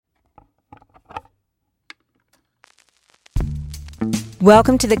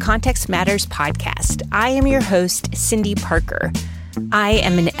Welcome to the Context Matters podcast. I am your host, Cindy Parker. I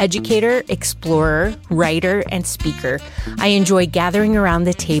am an educator, explorer, writer, and speaker. I enjoy gathering around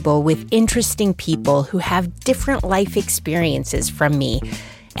the table with interesting people who have different life experiences from me.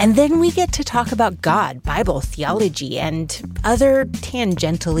 And then we get to talk about God, Bible, theology, and other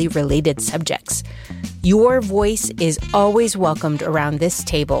tangentially related subjects. Your voice is always welcomed around this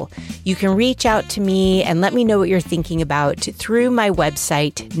table. You can reach out to me and let me know what you're thinking about through my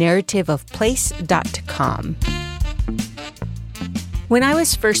website, narrativeofplace.com. When I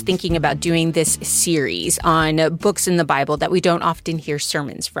was first thinking about doing this series on books in the Bible that we don't often hear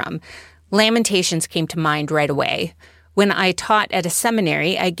sermons from, Lamentations came to mind right away. When I taught at a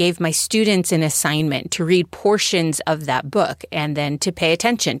seminary, I gave my students an assignment to read portions of that book and then to pay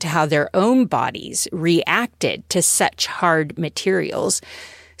attention to how their own bodies reacted to such hard materials.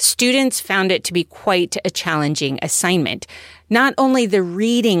 Students found it to be quite a challenging assignment. Not only the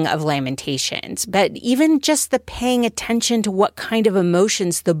reading of Lamentations, but even just the paying attention to what kind of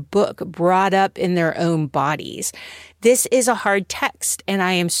emotions the book brought up in their own bodies. This is a hard text, and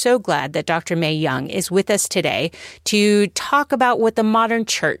I am so glad that Dr. May Young is with us today to talk about what the modern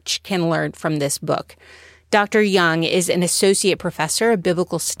church can learn from this book. Dr. Young is an associate professor of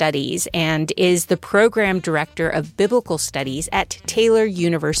biblical studies and is the program director of biblical studies at Taylor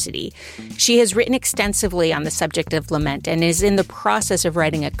University. She has written extensively on the subject of lament and is in the process of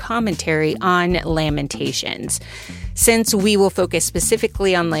writing a commentary on Lamentations. Since we will focus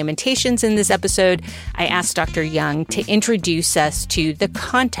specifically on Lamentations in this episode, I asked Dr. Young to introduce us to the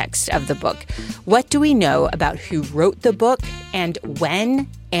context of the book. What do we know about who wrote the book and when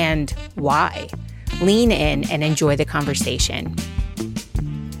and why? Lean in and enjoy the conversation.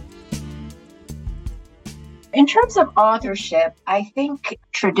 In terms of authorship, I think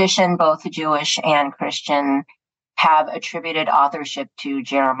tradition, both Jewish and Christian, have attributed authorship to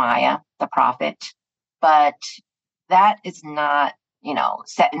Jeremiah, the prophet. But that is not,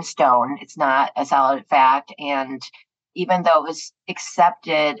 set in stone. It's not a solid fact. And even though it was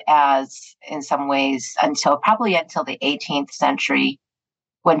accepted as, in some ways, until the 18th century,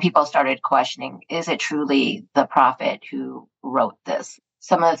 when people started questioning, is it truly the prophet who wrote this?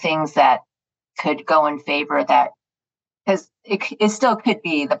 Some of the things that could go in favor that, because it still could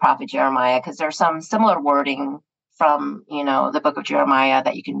be the prophet Jeremiah, because there's some similar wording from, the book of Jeremiah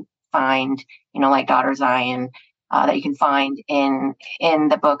that you can find, like Daughter Zion, that you can find in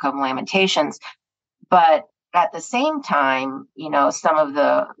the book of Lamentations. But at the same time, some of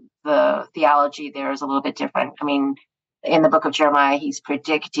the theology there is a little bit different. I mean, in the book of Jeremiah, he's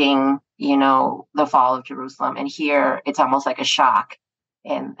predicting, the fall of Jerusalem. And here it's almost like a shock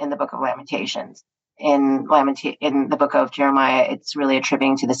in the book of Lamentations. In the book of Jeremiah, it's really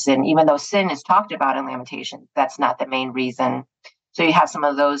attributing to the sin, even though sin is talked about in Lamentations. That's not the main reason. So you have some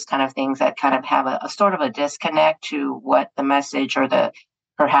of those kind of things that kind of have a sort of a disconnect to what the message or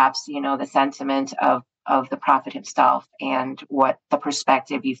perhaps the sentiment of the prophet himself and what the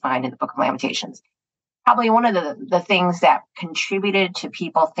perspective you find in the book of Lamentations. Probably one of the things that contributed to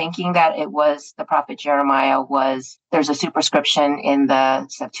people thinking that it was the prophet Jeremiah was there's a superscription in the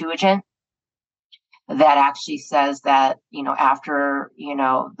Septuagint that actually says that, after,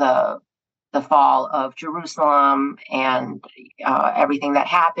 the fall of Jerusalem and everything that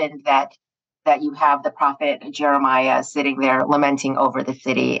happened, that you have the prophet Jeremiah sitting there lamenting over the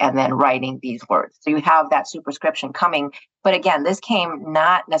city and then writing these words. So you have that superscription coming. But again, this came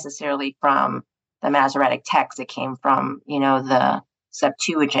not necessarily from the Masoretic text. It came from, the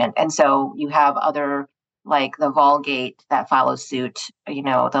Septuagint. And so you have other, like the Vulgate that follows suit,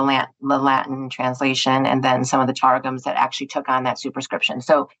 the Latin translation, and then some of the Targums that actually took on that superscription.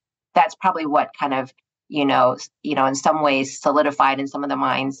 So that's probably what kind of, in some ways solidified in some of the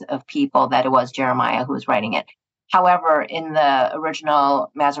minds of people that it was Jeremiah who was writing it. However, in the original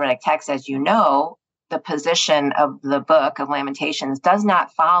Masoretic text, as you know, the position of the book of Lamentations does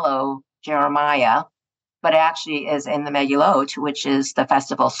not follow Jeremiah, but actually is in the Megillot, which is the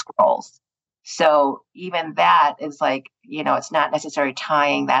festival scrolls. So even that is like, it's not necessarily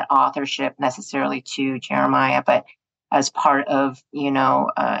tying that authorship necessarily to Jeremiah, but as part of,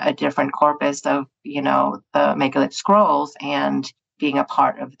 a different corpus of, the Megillot scrolls and being a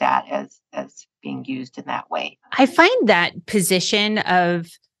part of that as being used in that way. I find that position of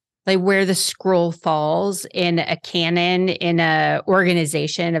like where the scroll falls in a canon, in a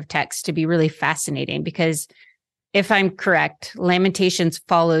organization of text to be really fascinating because if I'm correct, Lamentations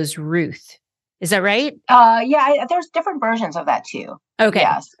follows Ruth. Is that right? There's different versions of that too. Okay.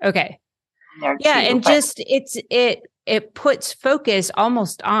 Yes. Okay. Just it puts focus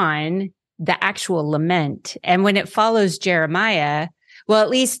almost on the actual lament. And when it follows Jeremiah, Well, at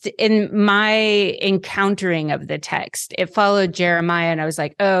least in my encountering of the text, it followed Jeremiah, and I was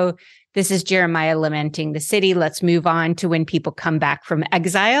like, oh, this is Jeremiah lamenting the city. Let's move on to when people come back from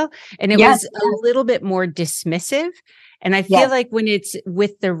exile. And it was a little bit more dismissive. And I feel like when it's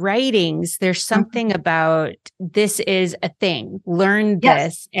with the writings, there's something about this is a thing. Learn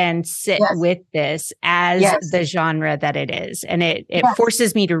this and sit with this as the genre that it is. And it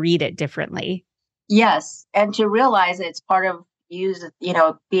forces me to read it differently. Yes. And to realize it's part of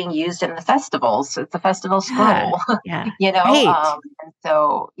being used in the festivals. It's a festival scroll, and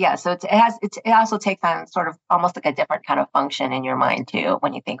so it also takes on sort of almost like a different kind of function in your mind too,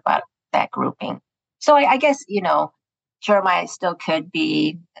 when you think about that grouping. So I guess, Jeremiah still could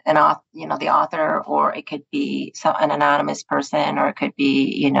be an author, the author, or it could be an anonymous person, or it could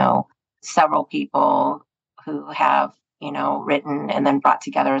be, several people who have, written and then brought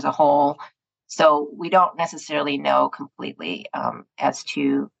together as a whole. So we don't necessarily know completely as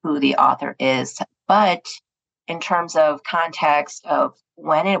to who the author is, but in terms of context of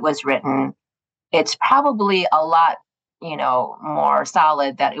when it was written, it's probably a lot, more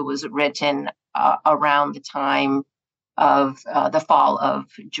solid that it was written around the time of the fall of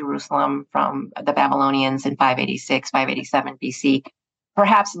Jerusalem from the Babylonians in 586, 587 BC.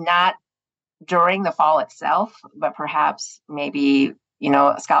 Perhaps not during the fall itself, but perhaps maybe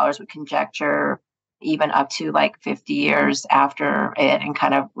scholars would conjecture even up to like 50 years after it, and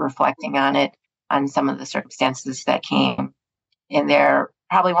kind of reflecting on it, on some of the circumstances that came in there.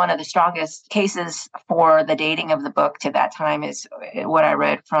 Probably one of the strongest cases for the dating of the book to that time is what I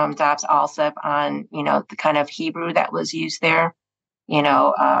read from Dobbs Alsop on, the kind of Hebrew that was used there,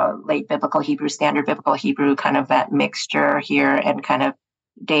 late biblical Hebrew, standard biblical Hebrew, kind of that mixture here, and kind of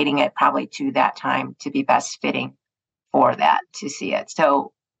dating it probably to that time to be best fitting for that, to see it.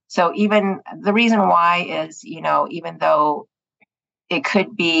 So even the reason why is, even though it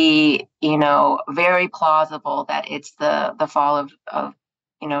could be, very plausible that it's the fall of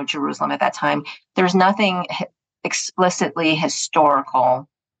Jerusalem at that time, there's nothing explicitly historical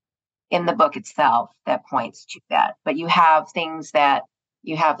in the book itself that points to that. But you have things that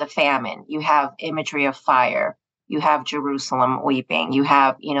you have the famine, you have imagery of fire, you have Jerusalem weeping, you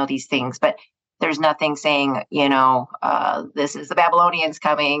have, these things, but there's nothing saying, this is the Babylonians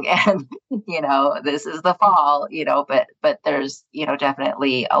coming and, this is the fall, but there's,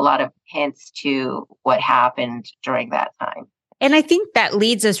 definitely a lot of hints to what happened during that time. And I think that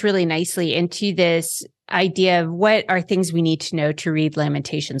leads us really nicely into this idea of what are things we need to know to read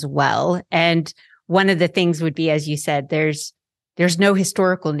Lamentations well. And one of the things would be, as you said, there's no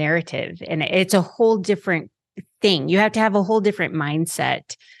historical narrative, and it's a whole different thing. You have to have a whole different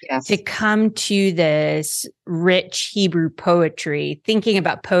mindset to come to this rich Hebrew poetry, thinking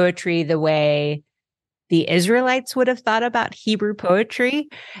about poetry the way the Israelites would have thought about Hebrew poetry.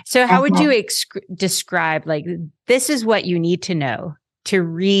 So how would you describe, like, this is what you need to know to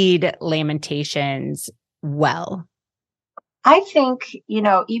read Lamentations well? I think,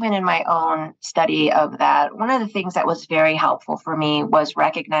 even in my own study of that, one of the things that was very helpful for me was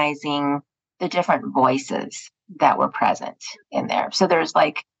recognizing the different voices that were present in there. So there's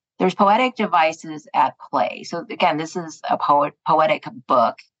poetic devices at play. So again, this is a poetic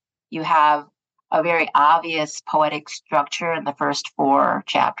book. You have a very obvious poetic structure in the first 4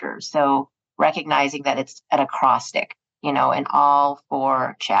 chapters. So recognizing that it's an acrostic, in all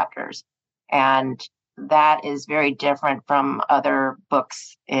 4 chapters. And that is very different from other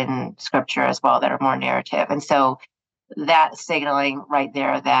books in scripture as well that are more narrative. And so that signaling right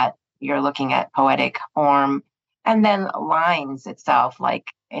there that you're looking at poetic form, and then lines itself,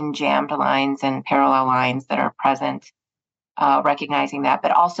 like enjambed lines and parallel lines that are present, recognizing that,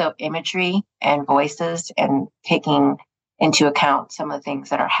 but also imagery and voices, and taking into account some of the things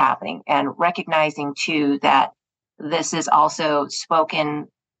that are happening, and recognizing too that this is also spoken,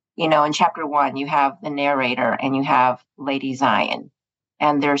 in chapter 1, you have the narrator and you have Lady Zion,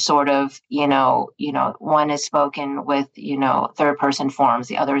 and they're sort of, one is spoken with, third person forms,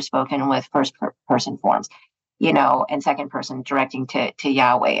 the other is spoken with first person forms, and second person directing to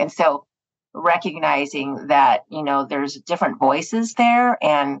Yahweh. And so recognizing that, there's different voices there,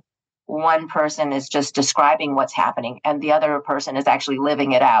 and one person is just describing what's happening and the other person is actually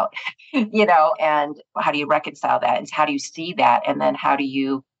living it out, and how do you reconcile that? And how do you see that? And then how do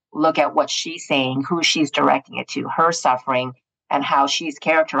you look at what she's saying, who she's directing it to, her suffering, and how she's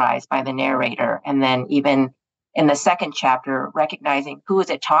characterized by the narrator? And then even in the second chapter, recognizing who is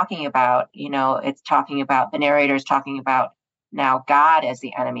it talking about? It's talking about, the narrator is talking about now God as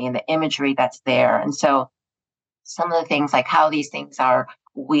the enemy and the imagery that's there. And so some of the things, like how these things are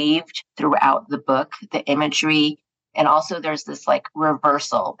weaved throughout the book, the imagery, And also there's this like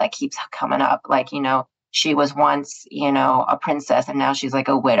reversal that keeps coming up. Like, she was once, a princess and now she's like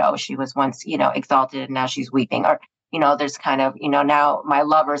a widow. She was once, exalted and now she's weeping. Or, there's kind of, now my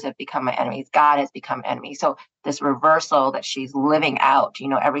lovers have become my enemies. God has become enemy. So this reversal that she's living out,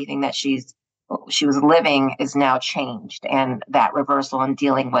 everything that she was living is now changed, and that reversal and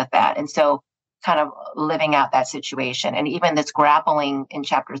dealing with that. And so kind of living out that situation. And even this grappling in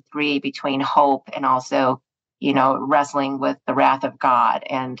chapter 3 between hope and also, wrestling with the wrath of God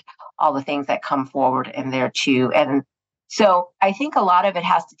and all the things that come forward in there too. And so I think a lot of it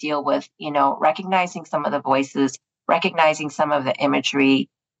has to deal with, recognizing some of the voices, recognizing some of the imagery,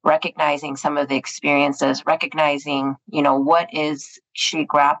 recognizing some of the experiences, recognizing, what is she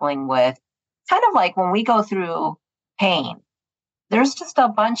grappling with. Kind of like when we go through pain, there's just a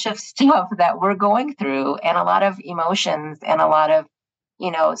bunch of stuff that we're going through and a lot of emotions and a lot of,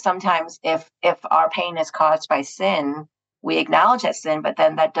 sometimes if our pain is caused by sin, we acknowledge that sin, but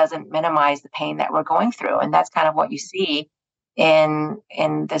then that doesn't minimize the pain that we're going through. And that's kind of what you see in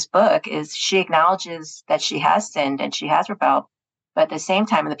this book is she acknowledges that she has sinned and she has rebelled. But at the same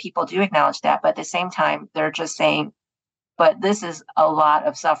time, and the people do acknowledge that, but at the same time, they're just saying, but this is a lot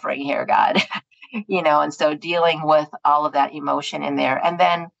of suffering here, God, and so dealing with all of that emotion in there. And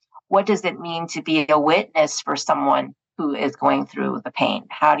then what does it mean to be a witness for someone who is going through the pain?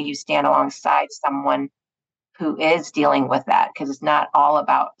 How do you stand alongside someone who is dealing with that? Because it's not all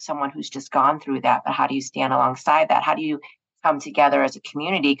about someone who's just gone through that, but how do you stand alongside that? How do you come together as a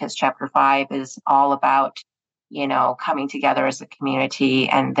community? Because chapter 5 is all about, coming together as a community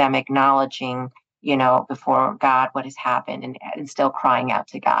and them acknowledging, before God what has happened and still crying out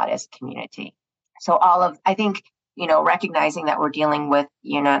to God as a community. So I think, recognizing that we're dealing with,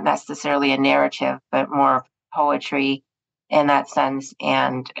 not necessarily a narrative, but more poetry in that sense,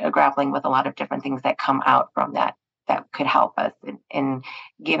 and grappling with a lot of different things that come out from that could help us in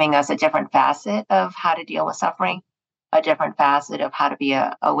giving us a different facet of how to deal with suffering, a different facet of how to be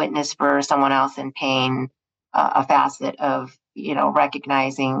a witness for someone else in pain, a facet of,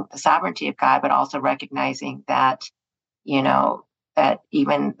 recognizing the sovereignty of God, but also recognizing that, that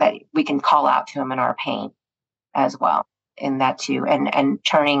we can call out to him in our pain as well in that too, and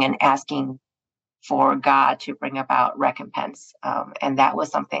turning and asking for God to bring about recompense. And that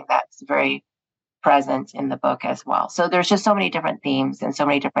was something that's very present in the book as well. So there's just so many different themes and so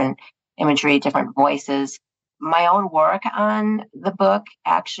many different imagery, different voices. My own work on the book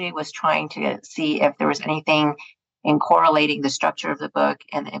actually was trying to see if there was anything in correlating the structure of the book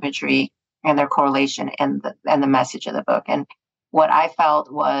and the imagery and their correlation and the message of the book. And what I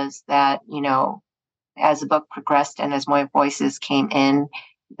felt was that, as the book progressed and as more voices came in,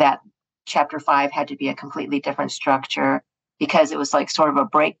 that chapter 5 had to be a completely different structure because it was like sort of a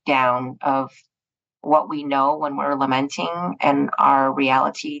breakdown of what we know when we're lamenting and our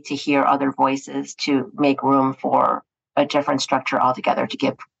reality to hear other voices to make room for a different structure altogether to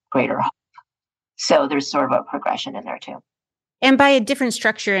give greater hope. So there's sort of a progression in there too. And by a different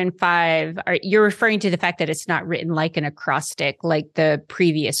structure in 5, you're referring to the fact that it's not written like an acrostic like the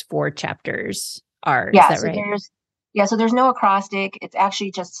previous 4 chapters are. Yeah, is that right? So there's no acrostic. It's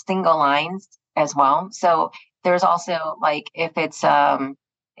actually just single lines as well. So there's also like if it's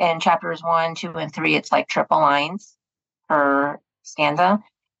in chapters 1, 2, and 3, it's like triple lines per stanza.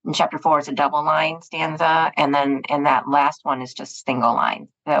 In chapter 4, it's a double line stanza. And then in that last one is just single line.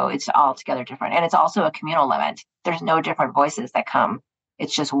 So it's altogether different. And it's also a communal lament. There's no different voices that come.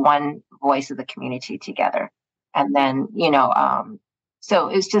 It's just one voice of the community together. And then, so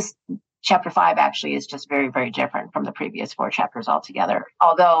it's just chapter 5 actually is just very, very different from the previous 4 chapters altogether.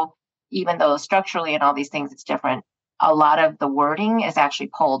 Although, even though structurally and all these things, it's different, a lot of the wording is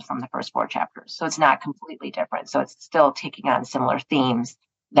actually pulled from the first 4 chapters. So it's not completely different. So it's still taking on similar themes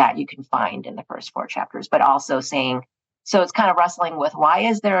that you can find in the first 4 chapters, but also saying, so it's kind of wrestling with why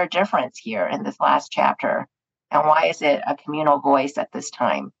is there a difference here in this last chapter? And why is it a communal voice at this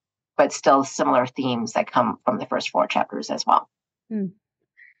time, but still similar themes that come from the first 4 chapters as well?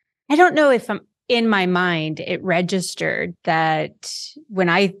 I don't know if in my mind, it registered that when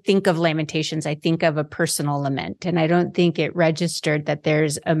I think of Lamentations, I think of a personal lament. And I don't think it registered that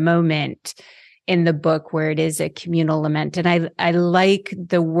there's a moment in the book where it is a communal lament. And I like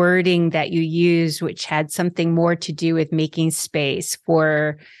the wording that you use, which had something more to do with making space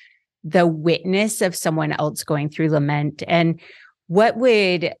for the witness of someone else going through lament. And what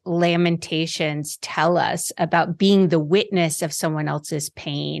would Lamentations tell us about being the witness of someone else's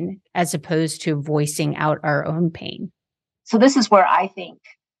pain as opposed to voicing out our own pain? So this is where I think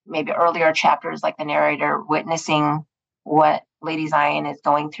maybe earlier chapters, like the narrator witnessing what Lady Zion is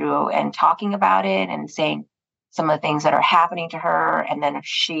going through and talking about it and saying, some of the things that are happening to her. And then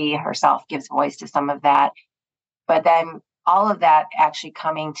she herself gives voice to some of that. But then all of that actually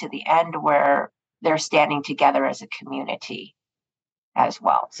coming to the end where they're standing together as a community as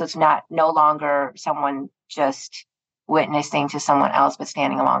well. So it's no longer someone just witnessing to someone else, but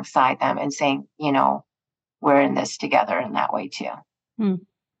standing alongside them and saying, we're in this together in that way too. Hmm.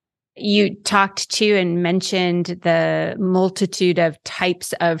 You talked to and mentioned the multitude of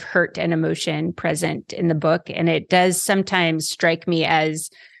types of hurt and emotion present in the book. And it does sometimes strike me as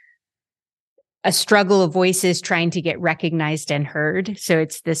a struggle of voices trying to get recognized and heard. So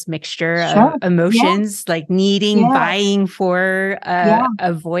it's this mixture of emotions, like needing, vying for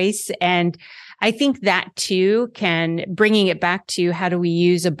a voice. And I think that too bringing it back to how do we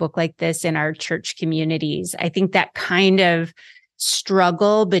use a book like this in our church communities? I think that kind of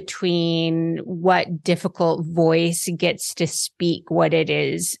struggle between what difficult voice gets to speak what it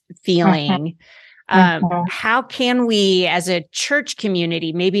is feeling. How can we, as a church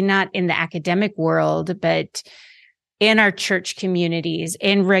community, maybe not in the academic world, but in our church communities,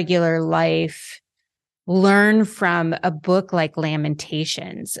 in regular life, learn from a book like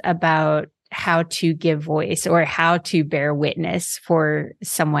Lamentations about how to give voice or how to bear witness for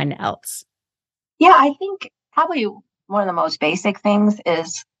someone else? Yeah, I think probably one of the most basic things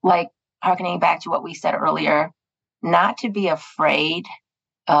is like harkening back to what we said earlier, not to be afraid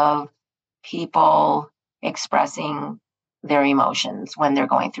of people expressing their emotions when they're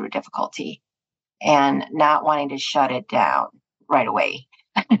going through difficulty and not wanting to shut it down right away.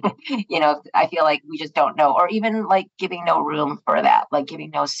 I feel like we just don't know, or even like giving no room for that, like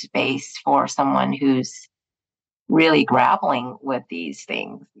giving no space for someone who's really grappling with these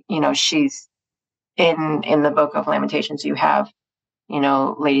things. She's in the book of Lamentations, you have,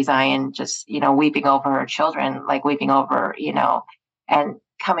 Lady Zion just, weeping over her children, like weeping over, and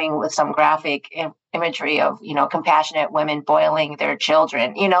coming with some graphic imagery of, compassionate women boiling their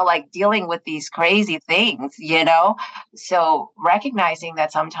children, like dealing with these crazy things, So recognizing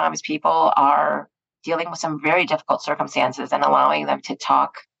that sometimes people are dealing with some very difficult circumstances and allowing them to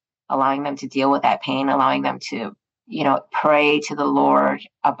talk, allowing them to deal with that pain, allowing them to, pray to the Lord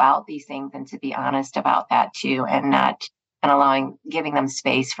about these things and to be honest about that too, and giving them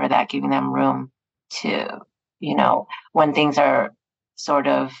space for that, giving them room to, when things are sort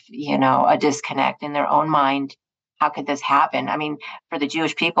of, a disconnect in their own mind. How could this happen? I mean, for the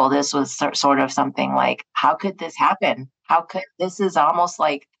Jewish people, this was sort of something like, how could this happen? This is almost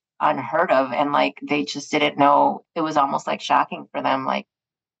like unheard of. And like, they just didn't know. It was almost like shocking for them. Like,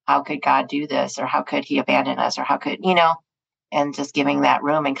 how could God do this? Or how could he abandon us? Or how could, and just giving that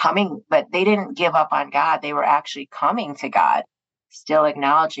room and coming, but they didn't give up on God. They were actually coming to God, still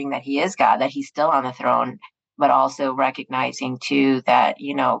acknowledging that he is God, that he's still on the throne, but also recognizing too that,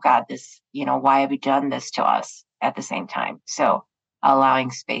 God, this, why have you done this to us at the same time? So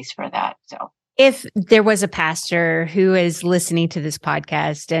allowing space for that. So if there was a pastor who is listening to this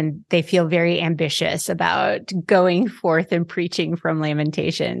podcast and they feel very ambitious about going forth and preaching from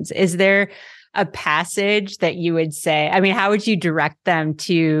Lamentations, is there a passage that you would say, I mean, how would you direct them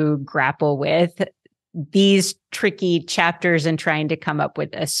to grapple with these tricky chapters and trying to come up with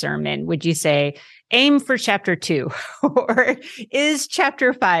a sermon? Would you say, aim for chapter 2, or is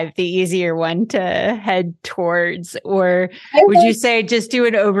chapter 5 the easier one to head towards? Or would you say just do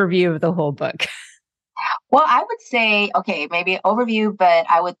an overview of the whole book? Well, I would say, okay, maybe an overview, but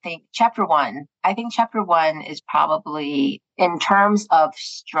I would think chapter 1. I think chapter 1 is probably, in terms of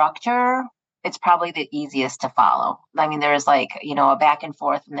structure, it's probably the easiest to follow. I mean, there's like, a back and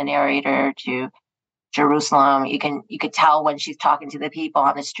forth from the narrator to Jerusalem. You could tell when she's talking to the people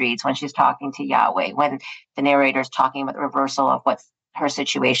on the streets, when she's talking to Yahweh, when the narrator's talking about the reversal of what's her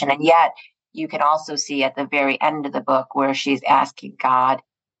situation. And yet you can also see at the very end of the book where she's asking God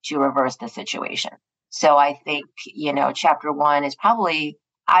to reverse the situation. So I think, chapter 1 is probably,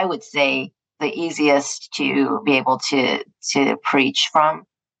 I would say, the easiest to be able to preach from,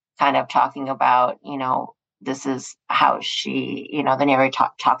 kind of talking about, this is how she, the narrator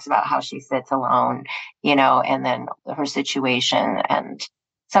talks about how she sits alone, and then her situation. And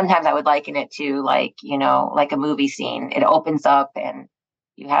sometimes I would liken it to like a movie scene. It opens up and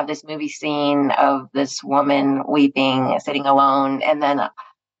you have this movie scene of this woman weeping, sitting alone. And then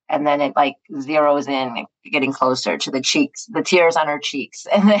it like zeroes in, getting closer to the cheeks, the tears on her cheeks.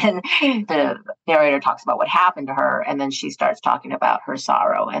 And then the narrator talks about what happened to her. And then she starts talking about her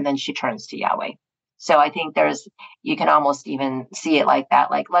sorrow. And then she turns to Yahweh. So I think you can almost even see it like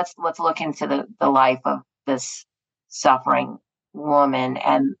that. Like, let's look into the life of this suffering woman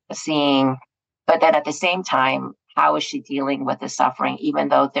and seeing, but then at the same time, how is she dealing with the suffering, even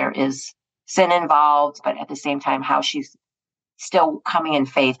though there is sin involved, but at the same time, how she's still coming in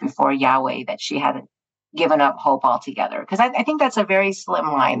faith before Yahweh, that she hadn't given up hope altogether. Because I think that's a very slim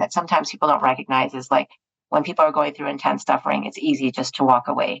line that sometimes people don't recognize, is like when people are going through intense suffering, it's easy just to walk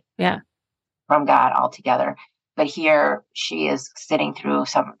away from God altogether. But here she is sitting through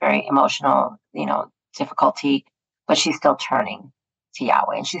some very emotional, difficulty, but she's still turning to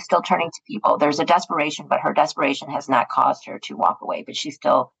Yahweh, and she's still turning to people. There's a desperation, but her desperation has not caused her to walk away, but she's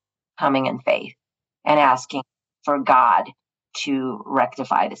still coming in faith and asking for God to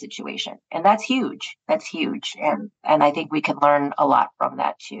rectify the situation. And that's huge. That's huge. And I think we can learn a lot from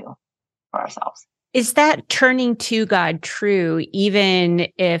that too for ourselves. Is that turning to God true, even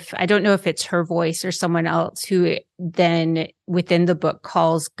if, I don't know if it's her voice or someone else who then within the book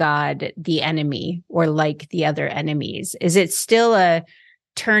calls God the enemy or like the other enemies? Is it still a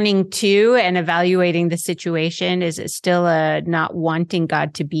turning to and evaluating the situation? Is it still a not wanting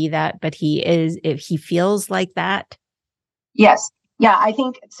God to be that, but he is, if he feels like that? Yes. Yeah, I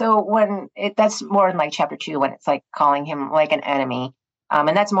think so. That's more in like chapter 2, when it's like calling him like an enemy.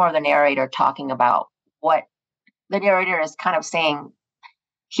 And that's more of the narrator talking about what the narrator is kind of saying.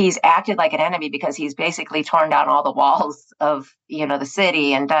 He's acted like an enemy because he's basically torn down all the walls of, the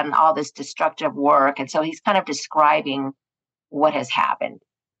city and done all this destructive work. And so he's kind of describing what has happened.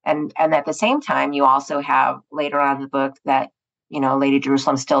 And at the same time, you also have later on in the book that, Lady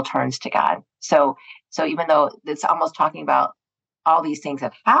Jerusalem still turns to God. So even though it's almost talking about all these things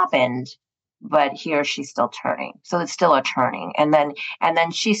have happened, but here she's still turning. So it's still a turning. And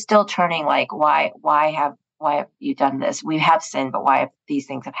then she's still turning, like, why have you done this? We have sinned, but why have these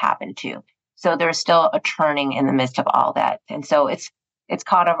things have happened too? So there's still a turning in the midst of all that. And so it's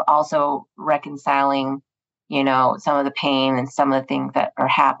kind of also reconciling, some of the pain and some of the things that are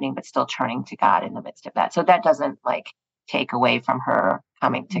happening, but still turning to God in the midst of that. So that doesn't take away from her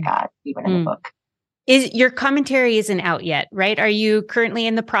coming to God, even in the book. Your commentary isn't out yet, right? Are you currently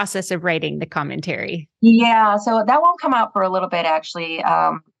in the process of writing the commentary? Yeah, so that won't come out for a little bit, actually.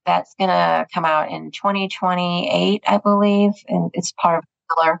 That's going to come out in 2028, I believe. And it's part of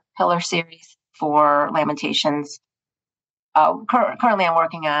the Pillar series for Lamentations. Currently, I'm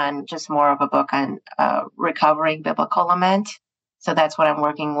working on just more of a book on recovering biblical lament. So that's what I'm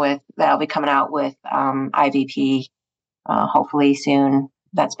working with. That'll be coming out with IVP, hopefully soon.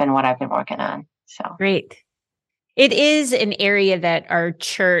 That's been what I've been working on. So great. It is an area that our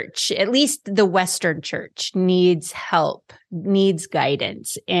church, at least the Western church, needs help, needs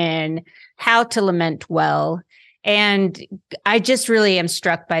guidance in how to lament well. And I just really am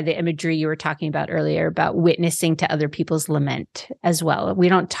struck by the imagery you were talking about earlier about witnessing to other people's lament as well. We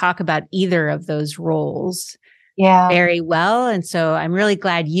don't talk about either of those roles very well. And so I'm really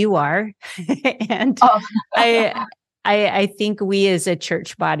glad you are. And I think we as a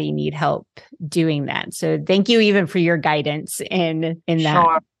church body need help doing that. So thank you even for your guidance in that.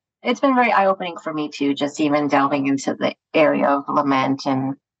 Sure. It's been very eye-opening for me too, just even delving into the area of lament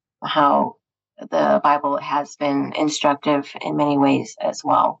and how the Bible has been instructive in many ways as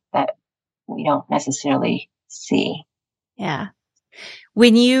well that we don't necessarily see. Yeah.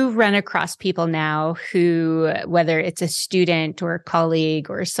 When you run across people now who, whether it's a student or a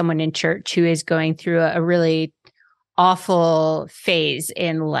colleague or someone in church who is going through a really awful phase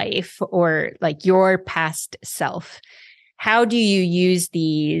in life, or like your past self, how do you use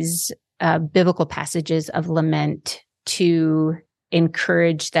these biblical passages of lament to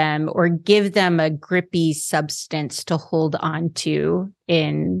encourage them or give them a grippy substance to hold on to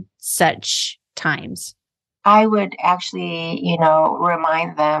in such times? I would actually,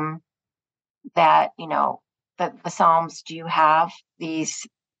 remind them that, the Psalms do have these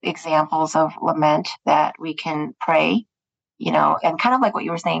examples of lament that we can pray, and kind of like what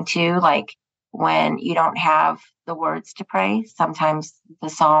you were saying too, like when you don't have the words to pray, sometimes the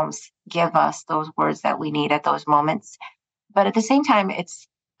Psalms give us those words that we need at those moments. But at the same time,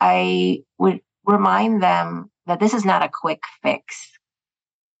 I would remind them that this is not a quick fix.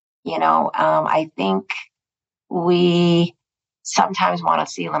 I think we sometimes want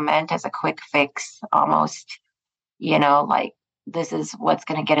to see lament as a quick fix, almost, like this is what's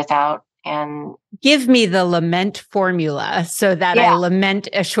going to get us out. And give me the lament formula so that I lament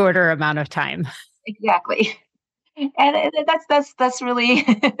a shorter amount of time. Exactly. And that's really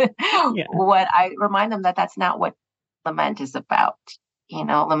what I remind them, that's not what lament is about.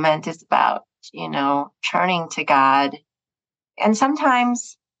 Lament is about, turning to God. And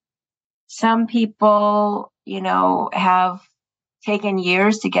sometimes some people, have taken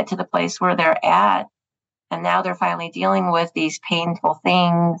years to get to the place where they're at. And now they're finally dealing with these painful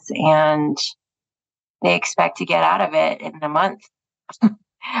things and they expect to get out of it in a month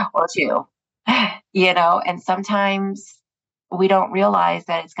or two. And sometimes we don't realize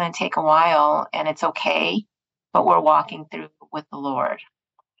that it's going to take a while and it's okay, but we're walking through with the Lord.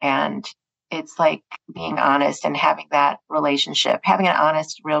 And it's like being honest and having that relationship, having an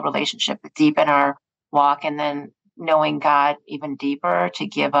honest, real relationship deep in our walk, and then knowing God even deeper to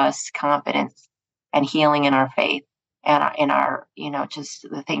give us confidence and healing in our faith and in our, just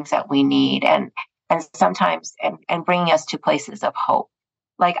the things that we need. And sometimes, and bringing us to places of hope.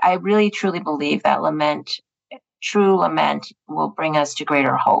 Like, I really, truly believe that true lament will bring us to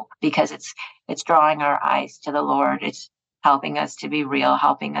greater hope, because it's drawing our eyes to the Lord. It's helping us to be real,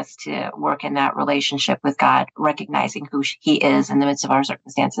 helping us to work in that relationship with God, recognizing who He is in the midst of our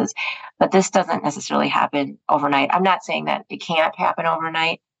circumstances. But this doesn't necessarily happen overnight. I'm not saying that it can't happen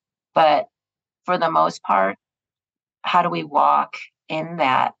overnight, but for the most part, how do we walk in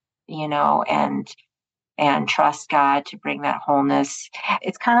that, and trust God to bring that wholeness?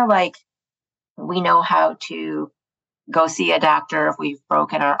 It's kind of like we know how to go see a doctor if we've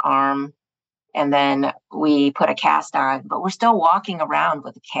broken our arm, and then we put a cast on, but we're still walking around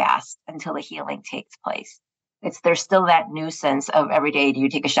with a cast until the healing takes place. There's still that nuisance of every day. Do you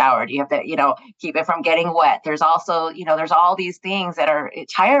take a shower? Do you have to, keep it from getting wet? There's also, there's all these things that are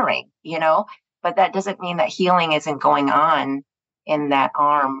tiring, but that doesn't mean that healing isn't going on in that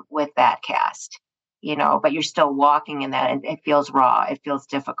arm with that cast, but you're still walking in that, and it feels raw. It feels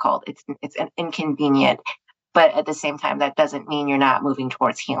difficult. It's inconvenient, but at the same time, that doesn't mean you're not moving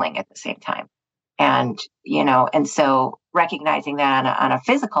towards healing at the same time. And, and so recognizing that on a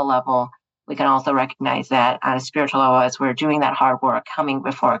physical level, we can also recognize that on a spiritual level, as we're doing that hard work, coming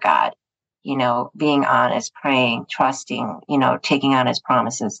before God, being honest, praying, trusting, taking on His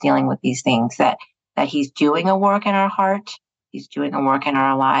promises, dealing with these things, that He's doing a work in our heart. He's doing a work in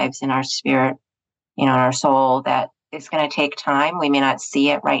our lives, in our spirit, in our soul, that it's going to take time. We may not see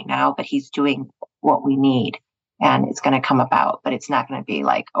it right now, but He's doing what we need, and it's going to come about, but it's not going to be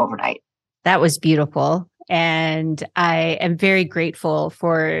like overnight. That was beautiful. And I am very grateful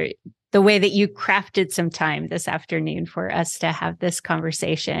for the way that you crafted some time this afternoon for us to have this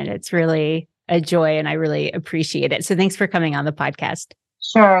conversation. It's really a joy, and I really appreciate it. So thanks for coming on the podcast.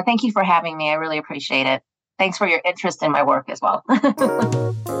 Sure. Thank you for having me. I really appreciate it. Thanks for your interest in my work as well.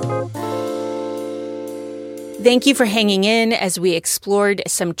 Thank you for hanging in as we explored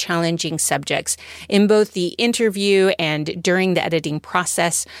some challenging subjects. In both the interview and during the editing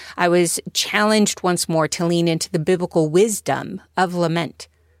process, I was challenged once more to lean into the biblical wisdom of lament.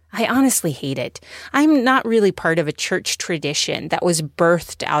 I honestly hate it. I'm not really part of a church tradition that was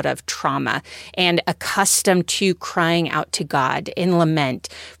birthed out of trauma and accustomed to crying out to God in lament.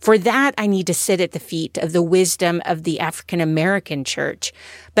 For that, I need to sit at the feet of the wisdom of the African American church.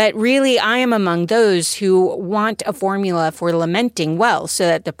 But really, I am among those who want a formula for lamenting well so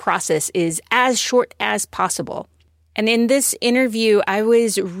that the process is as short as possible. And in this interview, I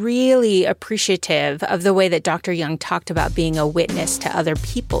was really appreciative of the way that Dr. Young talked about being a witness to other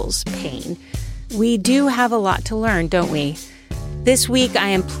people's pain. We do have a lot to learn, don't we? This week, I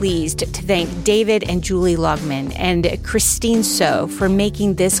am pleased to thank David and Julie Logman and Christine So for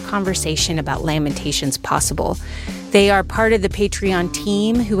making this conversation about Lamentations possible. They are part of the Patreon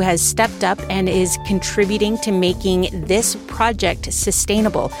team who has stepped up and is contributing to making this project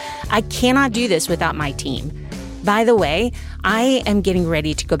sustainable. I cannot do this without my team. By the way, I am getting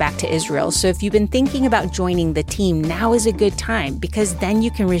ready to go back to Israel, so if you've been thinking about joining the team, now is a good time, because then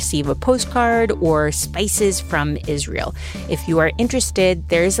you can receive a postcard or spices from Israel. If you are interested,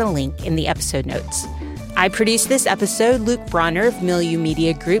 there is a link in the episode notes. I produced this episode. Luke Bronner of Milieu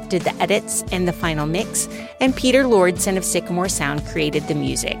Media Group did the edits and the final mix, and Peter Lordson of Sycamore Sound created the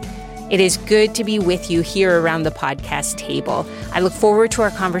music. It is good to be with you here around the podcast table. I look forward to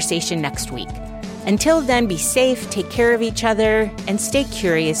our conversation next week. Until then, be safe, take care of each other, and stay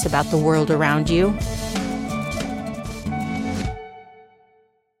curious about the world around you.